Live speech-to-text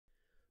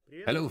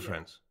Hello,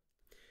 friends.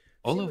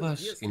 All of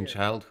us in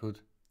childhood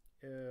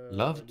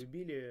loved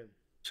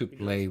to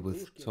play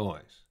with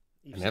toys,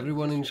 and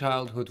everyone in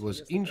childhood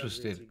was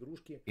interested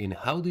in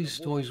how these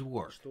toys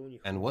work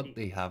and what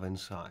they have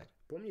inside.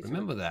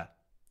 Remember that?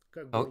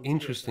 How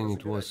interesting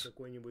it was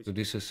to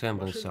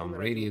disassemble some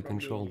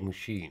radio-controlled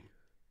machine,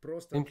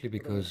 simply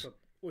because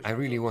I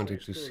really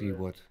wanted to see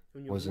what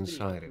was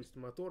inside it,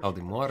 how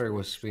the motor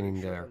was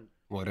spinning there,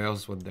 what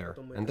else was there,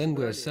 and then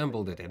we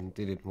assembled it and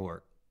did it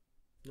work.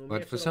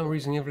 But for some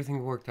reason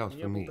everything worked out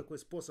for me.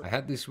 I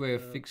had this way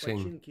of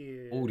fixing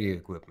audio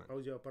equipment.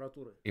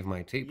 If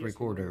my tape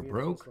recorder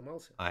broke,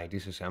 I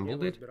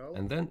disassembled it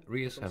and then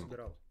reassembled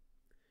it.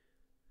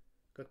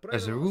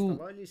 As a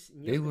rule,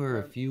 there were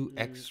a few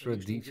extra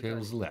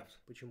details left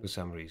for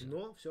some reason,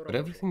 but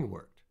everything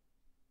worked.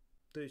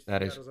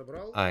 That is,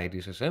 I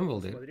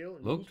disassembled it,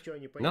 looked,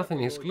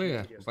 nothing is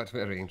clear, but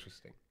very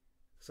interesting.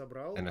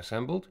 Then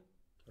assembled,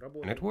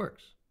 and it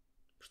works.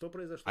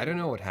 I don't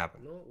know what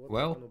happened.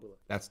 Well,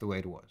 that's the way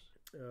it was.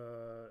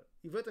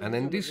 And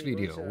in this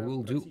video, we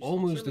will do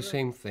almost the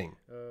same thing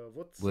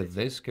with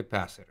this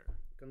capacitor.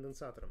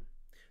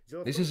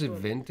 This is a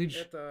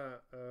vintage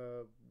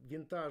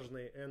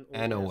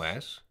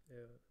NOS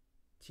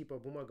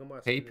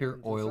paper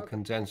oil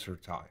condenser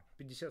type,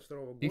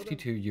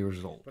 52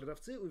 years old.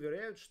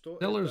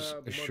 Sellers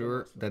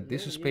assure that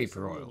this is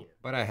paper oil,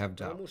 but I have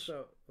doubts,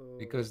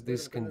 because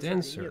this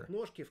condenser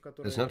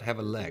does not have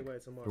a leg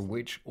through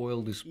which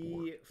oil is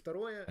poured.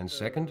 And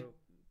second,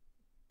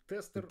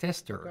 the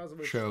tester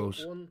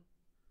shows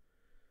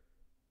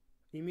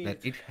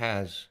that it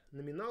has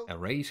a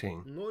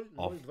rating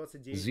of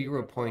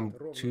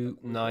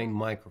 0.29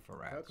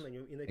 microfarads,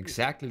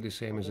 exactly the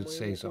same as it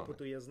says on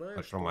it.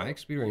 But from my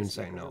experience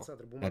I know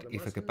that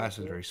if a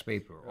capacitor is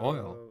paper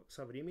oil,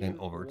 then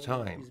over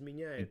time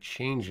it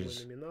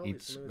changes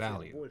its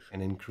value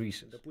and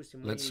increases.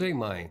 Let's say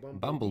my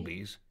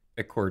bumblebees,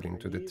 according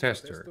to the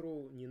tester,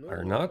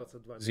 are not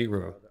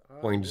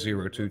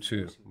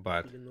 0.022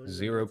 but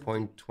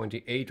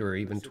 0.28 or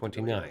even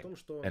 29.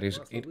 That is,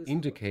 it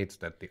indicates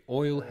that the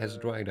oil has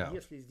dried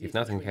out. If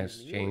nothing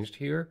has changed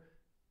here,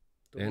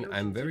 then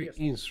I'm very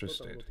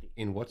interested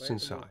in what's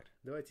inside.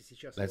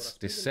 Let's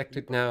dissect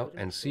it now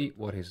and see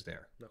what is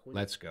there.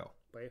 Let's go.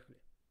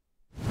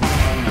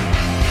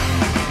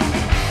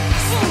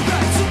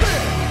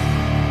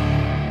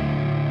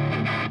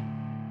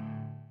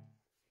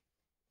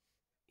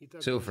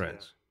 So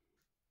friends,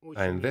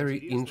 I am very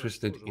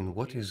interested in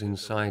what is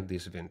inside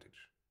this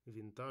vintage,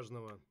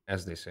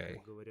 as they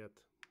say,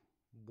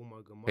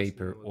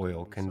 paper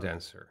oil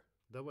condenser.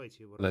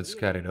 Let's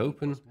cut it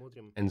open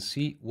and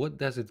see what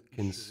does it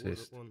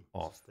consist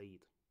of.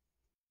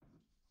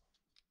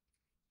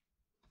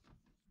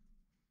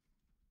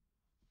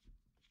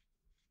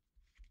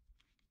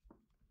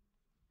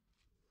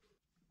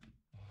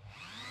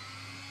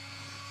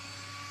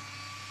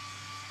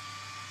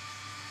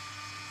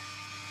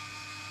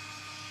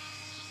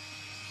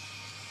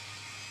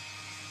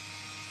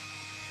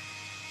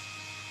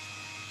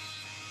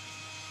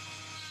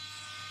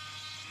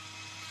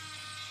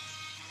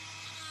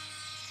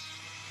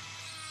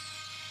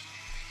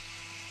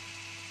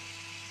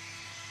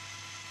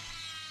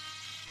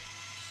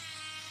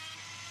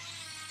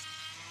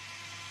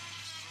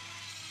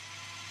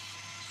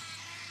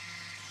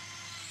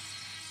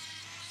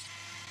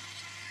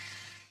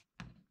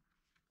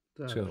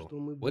 So,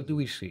 what do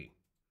we see?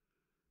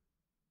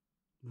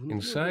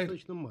 Inside,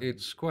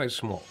 it's quite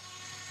small.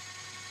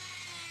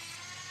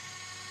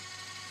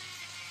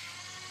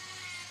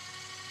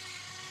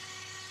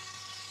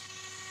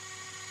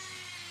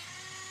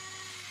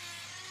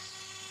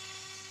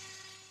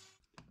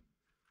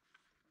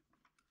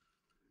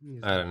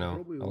 I don't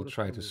know, I'll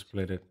try to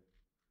split it.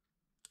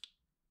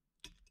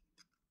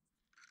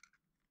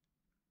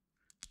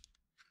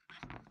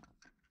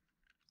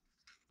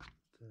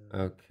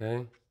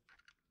 Okay.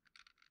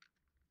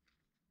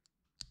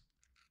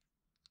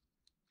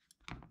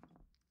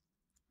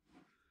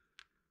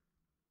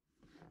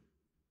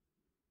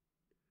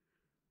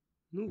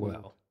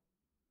 Well,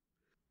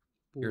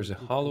 here's a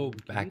hollow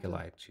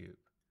bakelite tube.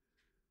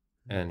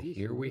 And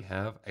here we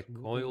have a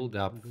coiled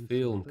up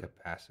film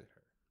capacitor.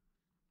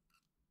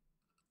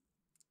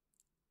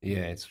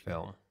 Yeah, it's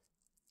film.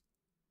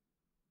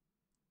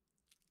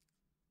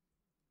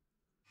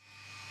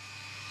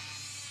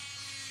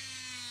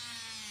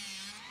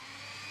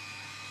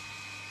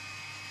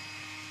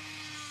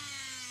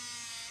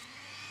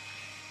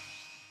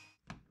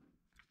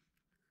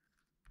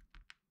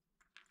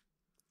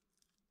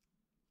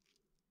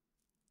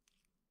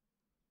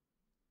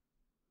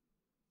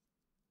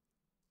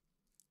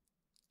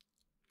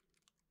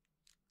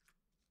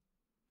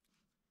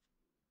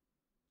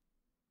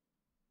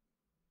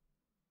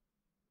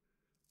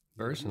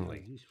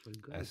 Personally,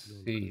 I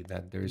see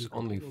that there is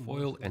only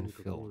foil and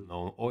film,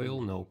 no oil,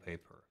 no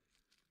paper.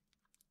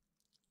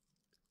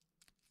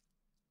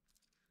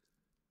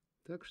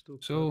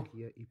 So,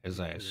 as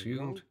I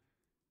assumed,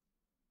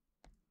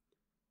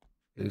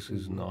 this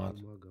is not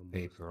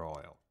paper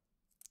oil.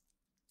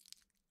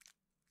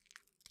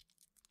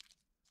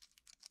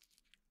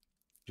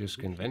 just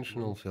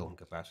conventional film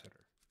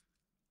capacitor.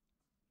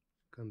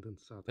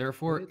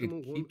 Therefore, it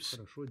keeps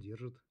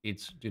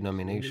its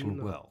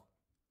denomination well.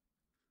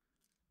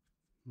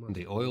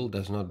 The oil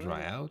does not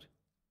dry out,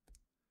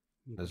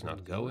 does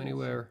not go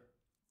anywhere,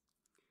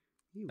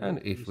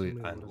 and if we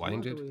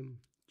unwind it,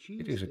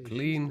 it is a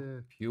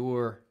clean,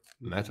 pure,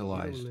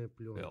 metallized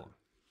film.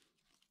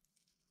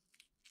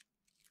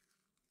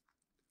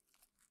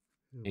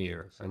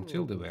 Here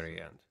until the very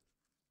end.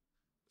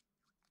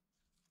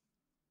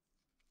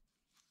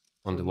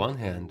 On the one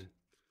hand,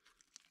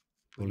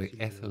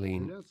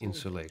 polyethylene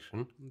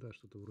insulation,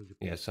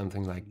 yes,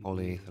 something like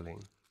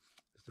polyethylene.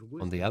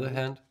 On the other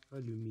hand,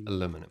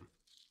 aluminum.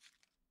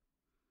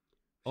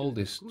 All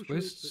this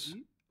twists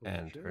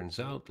and turns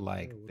out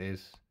like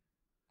this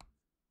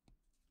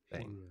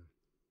thing.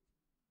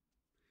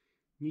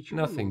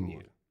 Nothing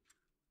new.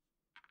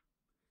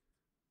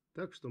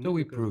 So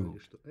we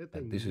proved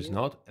that this is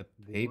not a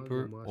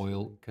paper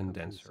oil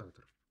condenser,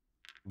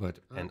 but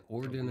an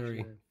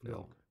ordinary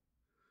film.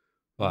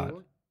 But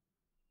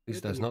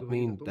this does not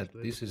mean that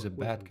this is a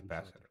bad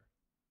capacitor.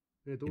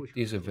 It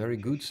is a very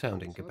good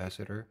sounding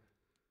capacitor,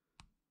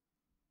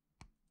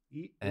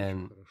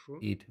 and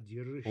it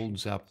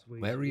holds up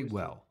very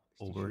well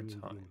over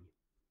time.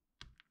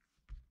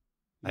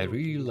 I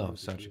really love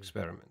such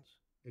experiments,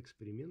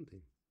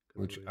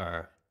 which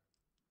are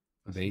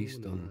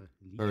based on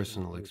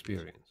personal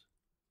experience.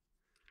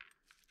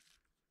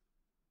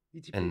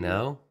 And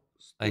now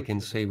I can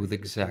say with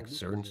exact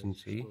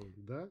certainty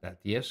that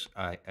yes,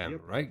 I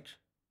am right,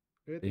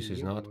 this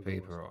is not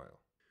paper oil.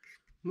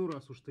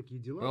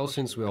 Well,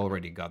 since we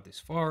already got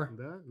this far,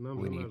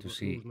 we need to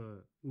see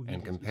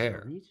and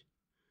compare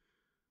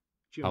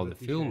how the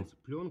film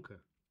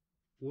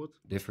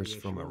differs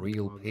from a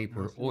real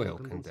paper oil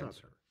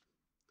condenser.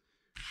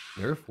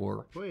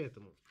 Therefore,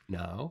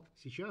 now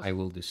I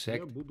will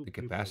dissect the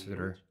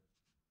capacitor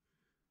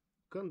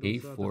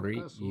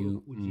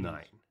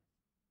A40U9.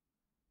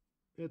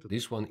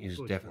 This one is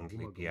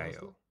definitely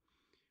PiO.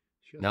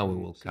 Now we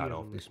will cut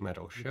off this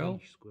metal shell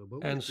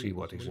and see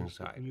what is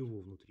inside.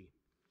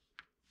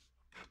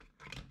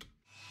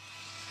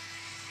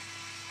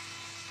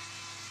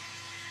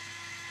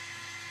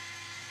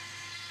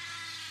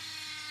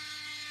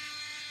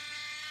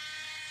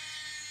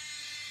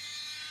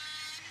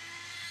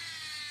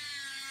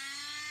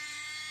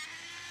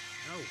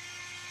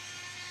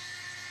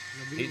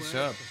 It's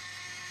up.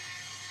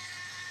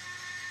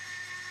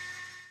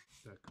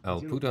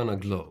 I'll put on a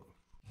glove.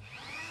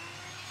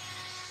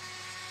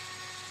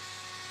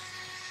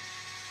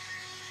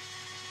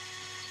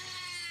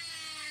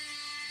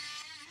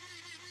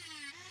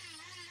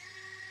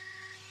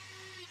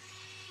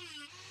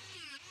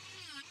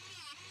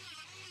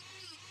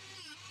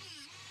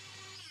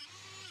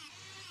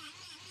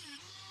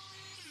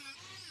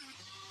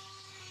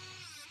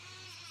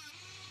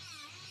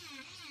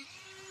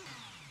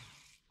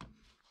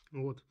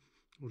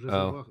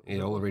 Oh,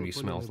 it already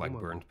smells like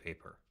burnt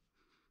paper.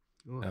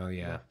 Oh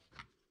yeah.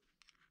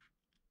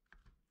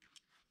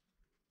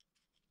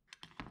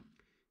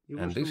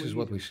 And this is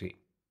what we see.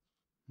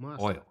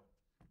 Oil.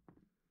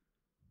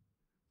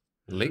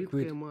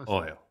 Liquid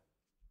oil.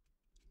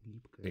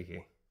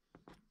 Sticky.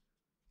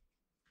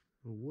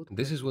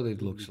 This is what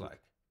it looks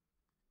like.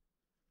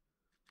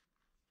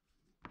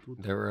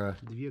 There are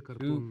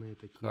two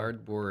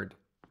cardboard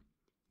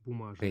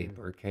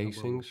paper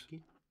casings,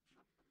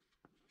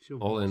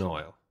 all in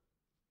oil.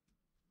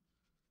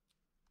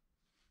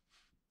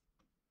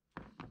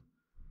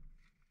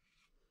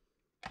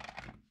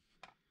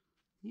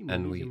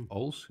 And we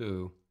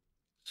also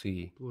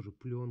see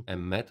a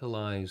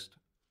metallized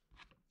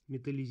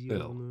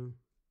film.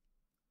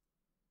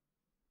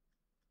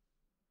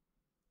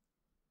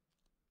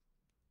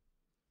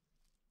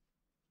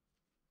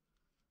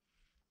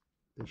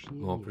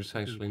 More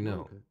precisely,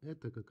 no.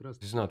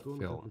 It's not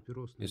film.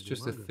 It's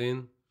just a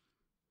thin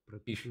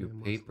tissue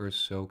paper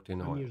soaked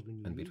in oil.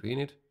 And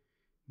between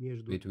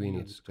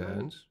its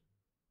turns,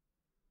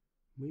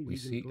 we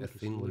see a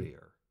thin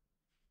layer.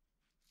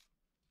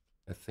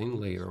 A thin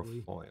layer of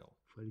foil.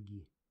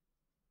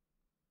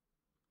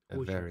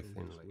 A very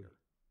thin layer.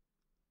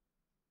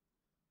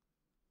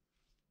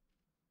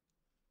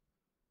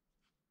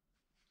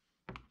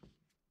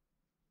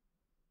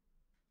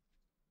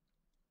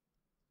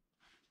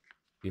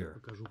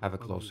 Here, have a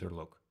closer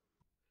look.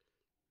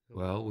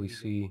 Well, we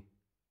see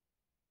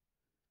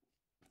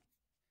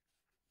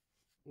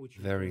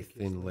very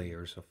thin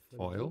layers of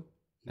foil,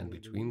 and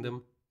between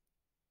them,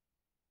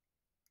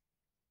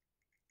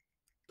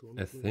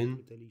 a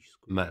thin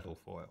metal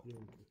foil.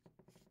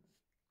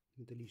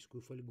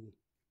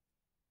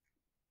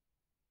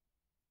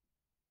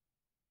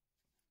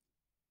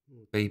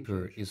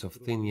 Paper is of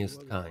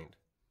thinest kind,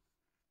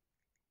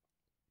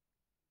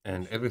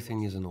 and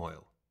everything is in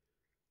oil.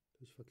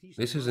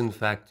 This is in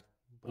fact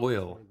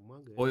oil.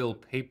 Oil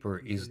paper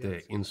is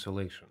the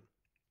insulation.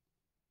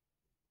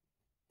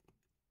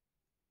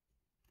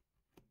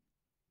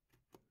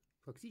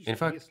 In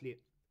fact,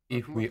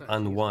 if we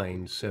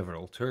unwind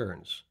several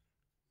turns,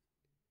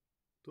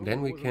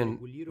 then we can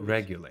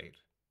regulate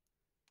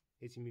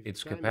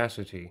its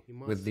capacity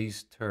with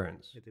these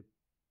turns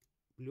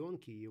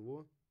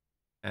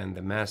and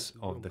the mass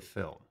of the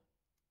film.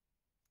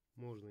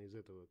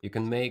 You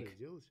can make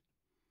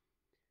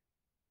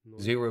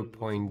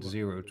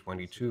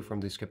 0.022 from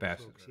this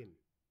capacitor.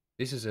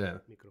 This is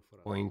a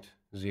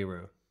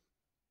 0.047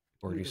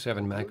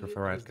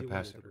 microfarad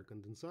capacitor.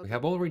 We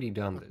have already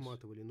done this.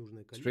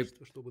 Stripped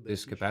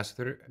this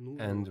capacitor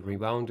and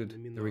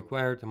rewounded the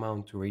required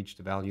amount to reach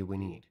the value we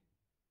need,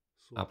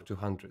 up to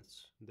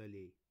hundredths.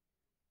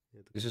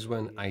 This is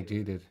when I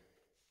did it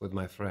with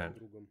my friend.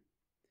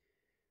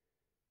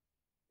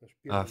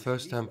 Our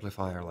first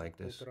amplifier like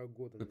this.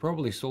 We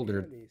probably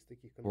soldered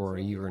for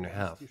a year and a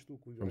half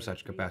from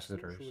such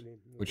capacitors.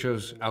 We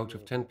chose out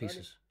of 10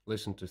 pieces,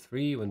 listened to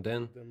 3, and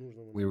then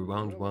we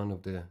rewound one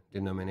of the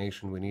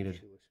denomination we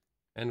needed,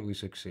 and we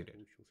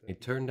succeeded.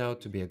 It turned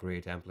out to be a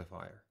great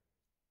amplifier.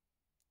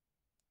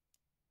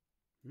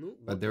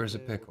 But there is a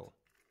pickle.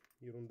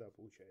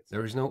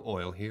 There is no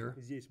oil here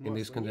in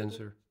this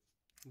condenser,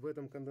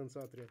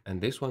 and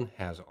this one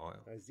has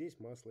oil.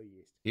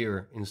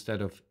 Here,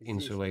 instead of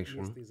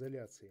insulation,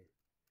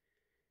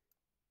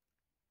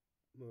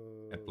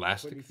 a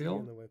plastic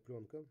film,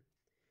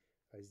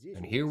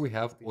 and here we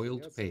have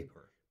oiled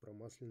paper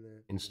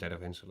instead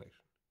of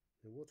insulation.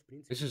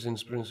 This is in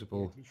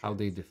principle how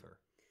they differ.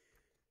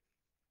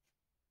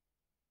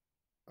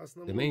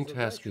 The main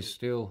task is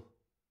still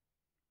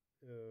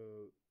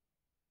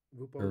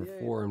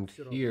performed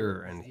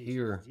here and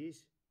here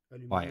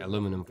by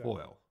aluminum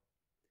foil.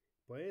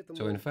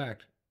 So in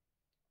fact,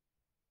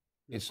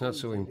 it's not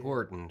so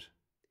important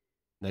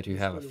that you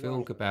have a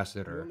film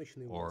capacitor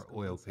or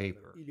oil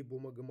paper.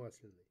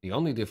 The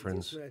only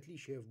difference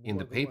in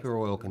the paper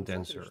oil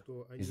condenser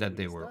is that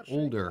they were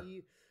older,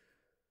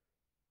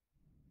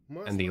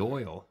 and the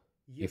oil,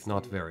 if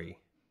not very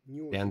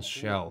dense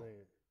shell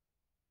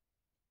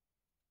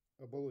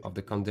of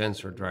the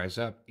condenser dries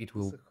up, it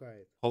will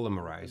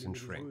polymerize and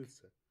shrink.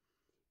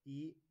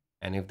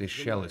 And if this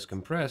shell is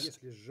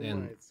compressed,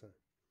 then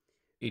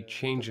it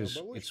changes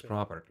its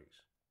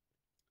properties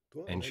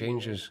and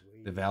changes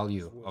the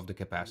value of the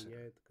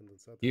capacitor.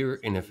 Here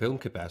in a film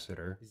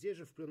capacitor,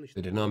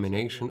 the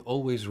denomination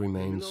always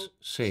remains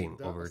same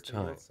over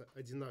time.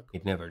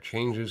 It never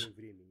changes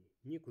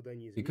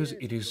because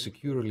it is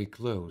securely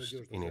closed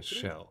in its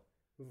shell,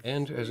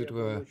 and as it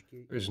were,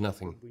 there is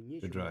nothing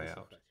to dry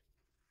out.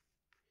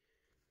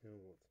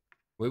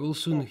 We will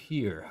soon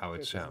hear how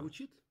it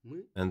sounds,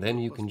 and then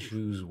you can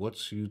choose what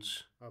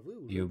suits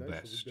you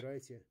best.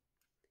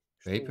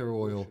 Paper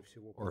oil,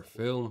 or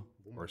film,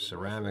 or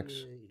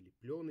ceramics.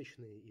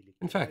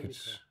 In fact,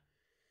 it's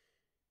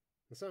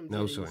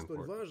not so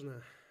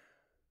important.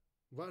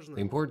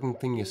 The important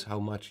thing is how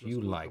much you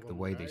like the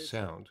way they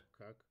sound,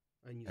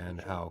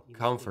 and how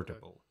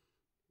comfortable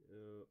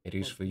it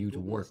is for you to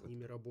work with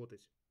them.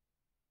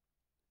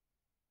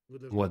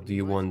 What do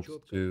you want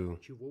to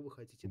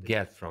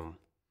get from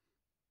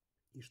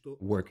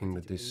working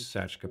with this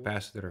such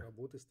capacitor?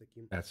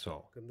 That's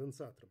all.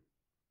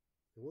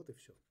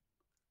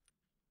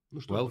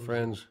 Well,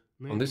 friends,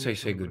 on this I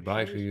say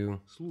goodbye to you.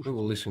 We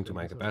will listen to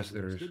my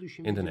capacitors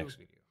in the next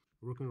video.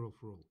 Rock and roll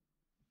for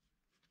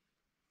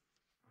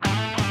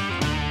all.